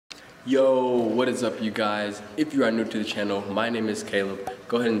Yo, what is up, you guys? If you are new to the channel, my name is Caleb.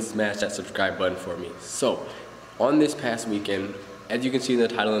 Go ahead and smash that subscribe button for me. So, on this past weekend, as you can see in the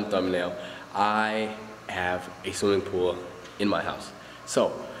title and thumbnail, I have a swimming pool in my house.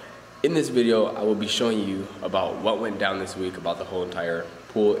 So, in this video, I will be showing you about what went down this week, about the whole entire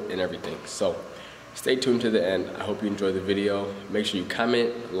pool and everything. So, stay tuned to the end. I hope you enjoy the video. Make sure you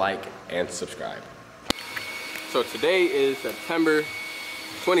comment, like, and subscribe. So today is September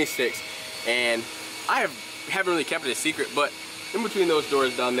 26th, and I haven't really kept it a secret, but in between those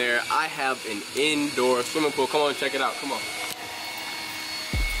doors down there, I have an indoor swimming pool. Come on, check it out. Come on.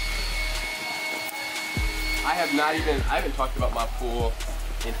 I haven't talked about my pool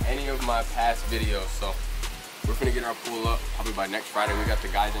in any of my past videos, so we're gonna get our pool up probably by next Friday. We got the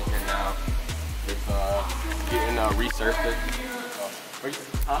guys in here now. It's getting resurfaced.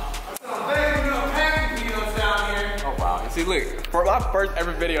 Oh wow, and see, look, for my first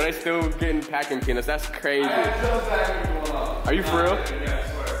ever video, they still getting packing peanuts. That's crazy. Are you for real? Yeah, I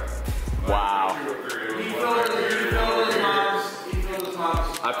swear. Wow.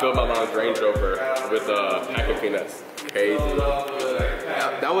 I filled my mom's Range Rover with pack of peanuts. Crazy.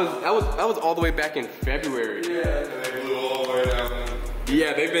 That was all the way back in February. Yeah, they blew all the way down.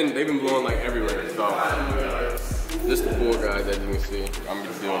 Yeah, they've been blowing like everywhere. So this is the pool, guys, as you can see. I'm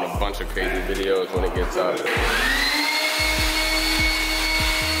gonna be doing a bunch of crazy videos when it gets up.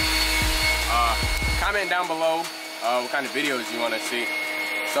 Comment down below what kind of videos you want to see.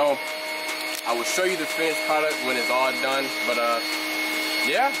 So I will show you the finished product when it's all done. But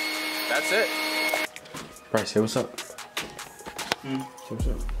yeah, that's it. Bryce, say what's up. Say what's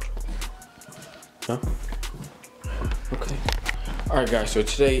up. Huh? Okay. All right, guys. So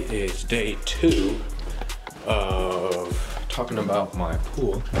today is day 2 of talking about my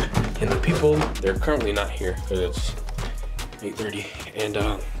pool, and the people, they're currently not here because it's 8:30, and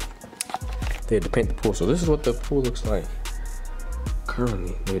they had to paint the pool. So this is what the pool looks like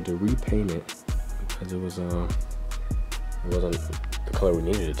currently. They had to repaint it because it wasn't the color we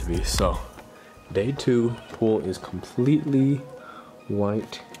needed it to be. So day 2 pool is completely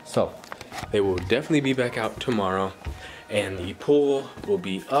white. So they will definitely be back out tomorrow, and the pool will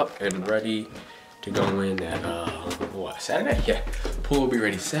be up and ready to go in at what, Saturday? Yeah, the pool will be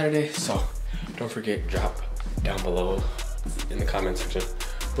ready Saturday. So don't forget, drop down below in the comment section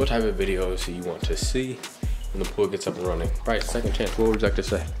what type of videos you want to see when the pool gets up and running. Right, second chance, what would you like to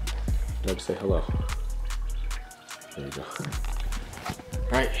say? I'd like to say hello. There you go.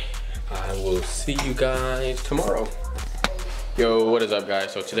 Right, I will see you guys tomorrow. Yo, what is up,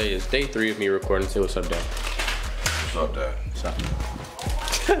 guys? So today is day 3 of me recording. Say what's up, Dad. What's up, Dad? What's up?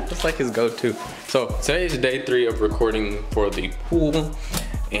 That's like his go-to. So today is day 3 of recording for the pool,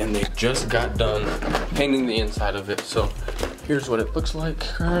 and they just got done painting the inside of it. So here's what it looks like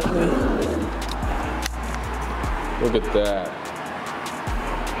currently. Look at that.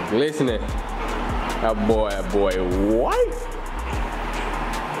 Glistening. That boy, white.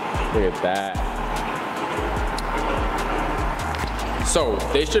 Look at that. So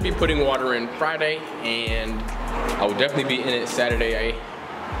they should be putting water in Friday, and I will definitely be in it Saturday.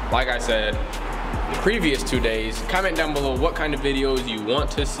 Like I said, the previous 2 days, comment down below what kind of videos you want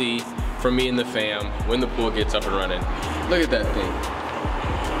to see from me and the fam when the pool gets up and running. Look at that thing.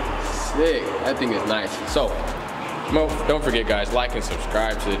 Sick. That thing is nice. So, don't forget, guys, like and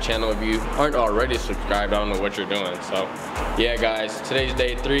subscribe to the channel if you aren't already subscribed. I don't know what you're doing. So, yeah, guys, today's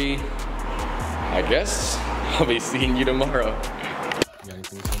day 3. I guess I'll be seeing you tomorrow. You got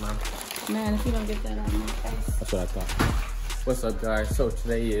anything to say, Mom? Man, if you don't get that on my face. That's what I thought. What's up, guys? So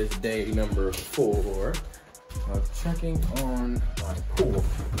today is day number 4 of checking on my pool.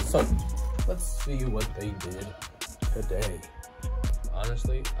 So let's see what they did today.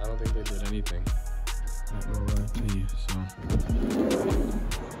 Honestly, I don't think they did anything. Not gonna lie to you. So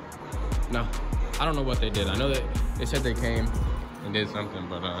no, I don't know what they did. I know that they said they came and did something,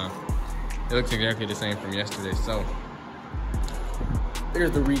 but it looks exactly the same from yesterday. So here's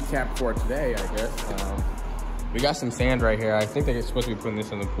the recap for today, I guess. We got some sand right here. I think they're supposed to be putting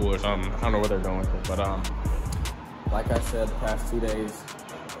this in the pool or something. I don't know where they're going with it, but like I said, the past 2 days,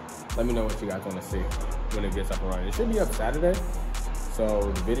 let me know what you guys want to see when it gets up and running. It should be up Saturday, so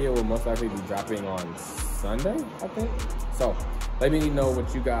the video will most likely be dropping on Sunday, I think. So let me know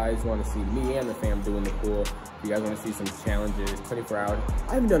what you guys want to see me and the fam do in the pool. If you guys want to see some challenges, 24 hours.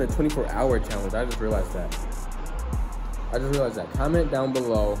 I haven't done a 24-hour challenge. I just realized that. Comment down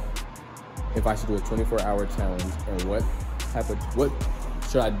below if I should do a 24-hour challenge and what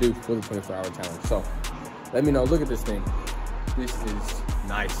should I do for the 24-hour challenge. So let me know. Look at this thing. This is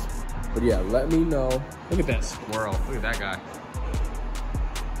nice. But yeah, let me know. Look at that squirrel. Look at that guy.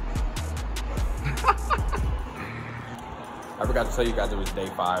 I forgot to tell you guys it was day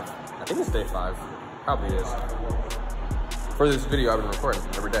 5. I think it's day 5. Probably is. For this video, I've been recording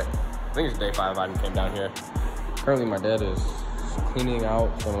every day. I think it's day 5 I came down here. Currently, my dad is cleaning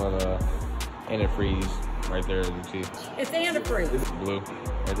out some of the antifreeze right there, as you see. It's antifreeze. It's blue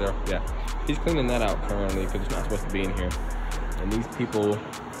right there. Yeah. He's cleaning that out currently because it's not supposed to be in here. And these people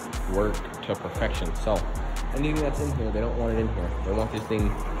work to perfection. So anything that's in here, they don't want it in here. They want this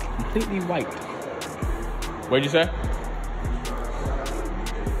thing completely white. What'd you say?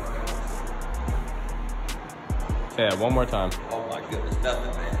 Say that one more time. Oh my goodness,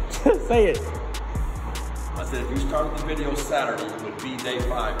 nothing, man. Say it. I said, if you started the video Saturday, it would be day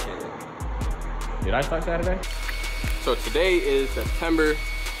 5, kid. Did I start Saturday? So today is September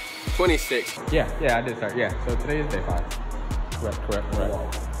 26th. Yeah, I did start. Yeah, so today is day 5. Correct. All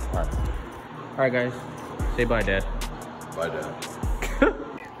right, guys. Say bye, Dad. Bye, Dad.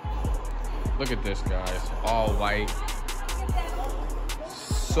 Look at this, guys. All white.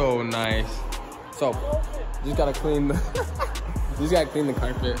 So nice. So, just gotta clean the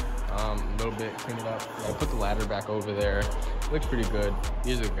carpet a little bit, clean it up. I put the ladder back over there. Looks pretty good.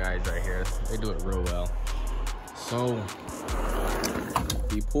 These are the guys right here. They do it real well. So,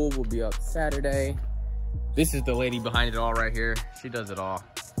 the pool will be up Saturday. This is the lady behind it all right here. She does it all.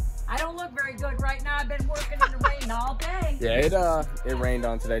 I don't look very good right now. I've been working in the rain all day. Yeah, it rained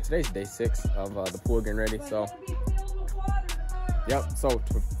on today. Today's day 6 of the pool getting ready. So, yep. So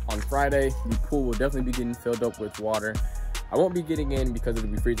on Friday, the pool will definitely be getting filled up with water. I won't be getting in because it'll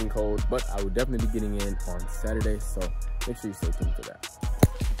be freezing cold, but I will definitely be getting in on Saturday. So make sure you stay tuned for that.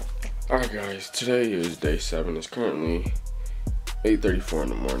 All right, guys. Today is day 7. It's currently 8:34 in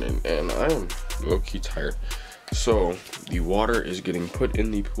the morning, and I am low-key tired. So the water is getting put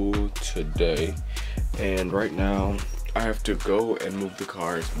in the pool today, and right now I have to go and move the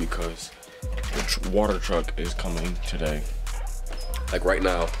cars because the water truck is coming today. Like right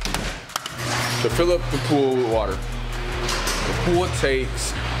now, to fill up the pool with water. The pool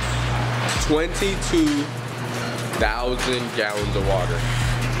takes 22,000 gallons of water.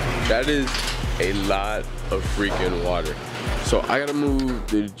 That is a lot of freaking water. So I gotta move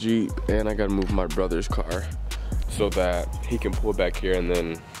the Jeep and I gotta move my brother's car so that he can pull back here, and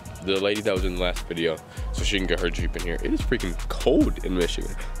then the lady that was in the last video, so she can get her Jeep in here. It is freaking cold in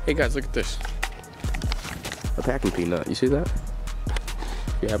Michigan. Hey guys, look at this. A packing peanut, you see that?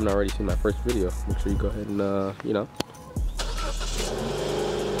 If you haven't already seen my first video, make sure you go ahead and, you know.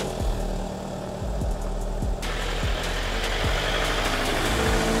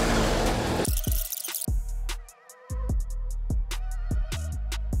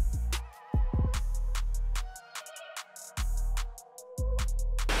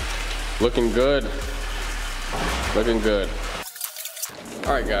 Looking good. Looking good.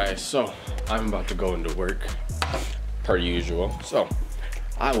 All right, guys, so I'm about to go into work, per usual. So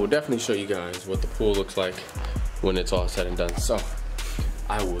I will definitely show you guys what the pool looks like when it's all said and done. So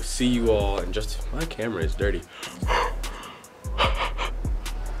I will see you all in just, my camera is dirty.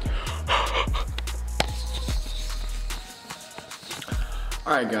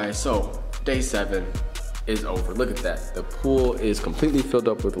 All right, guys, so day 7 is over. Look at that. The pool is completely filled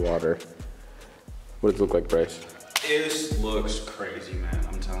up with water. What does it look like, Bryce? It looks crazy, man.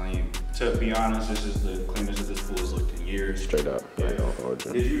 I'm telling you. To be honest, this is the cleanest that this pool has looked in years. Straight up. Yeah.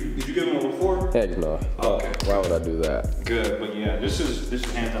 Did you give him one before? Heck no. Okay. Why would I do that? Good, but yeah, this is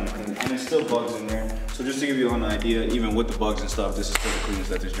hands down the cleanest, and there's still bugs in there. So just to give you an idea, even with the bugs and stuff, this is still the cleanest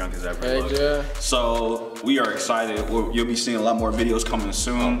that this junk has ever looked. Yeah. So we are excited. You'll be seeing a lot more videos coming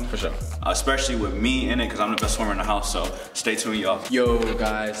soon. Oh, for sure. Especially with me in it, because I'm the best swimmer in the house. So stay tuned, y'all. Yo,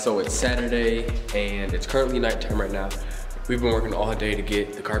 guys. So it's Saturday, and it's currently nighttime right now. We've been working all day to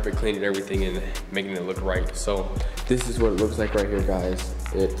get the carpet cleaned and everything and making it look right. So this is what it looks like right here, guys.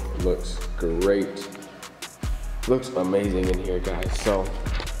 It looks great. Looks amazing in here, guys. So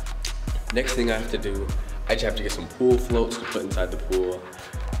next thing I have to do, I just have to get some pool floats to put inside the pool.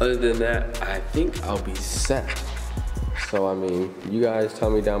 Other than that, I think I'll be set. So, I mean, you guys tell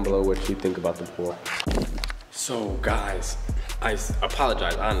me down below what you think about the pool. So, guys, I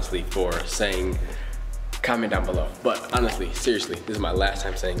apologize, honestly, for saying comment down below. But honestly, seriously, this is my last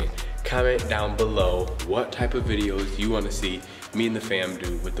time saying it. Comment down below what type of videos you want to see me and the fam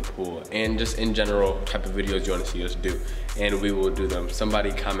do with the pool, and just in general type of videos you want to see us do, and we will do them.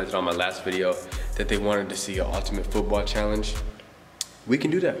 Somebody commented on my last video that they wanted to see an ultimate football challenge. We can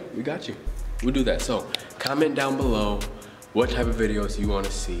do that. We got you. We'll do that. So comment down below what type of videos you want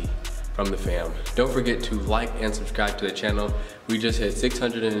to see. from the fam. Don't forget to like and subscribe to the channel. We just hit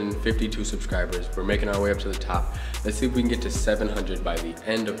 652 subscribers. We're making our way up to the top. Let's see if we can get to 700 by the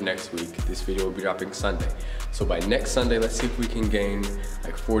end of next week. This video will be dropping Sunday. So by next Sunday, let's see if we can gain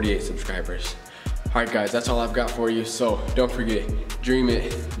like 48 subscribers. All right guys, that's all I've got for you. So don't forget, dream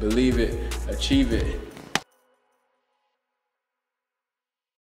it, believe it, achieve it.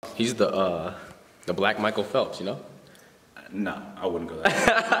 He's the Black Michael Phelps, you know? No, I wouldn't go that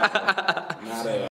far. Not at all.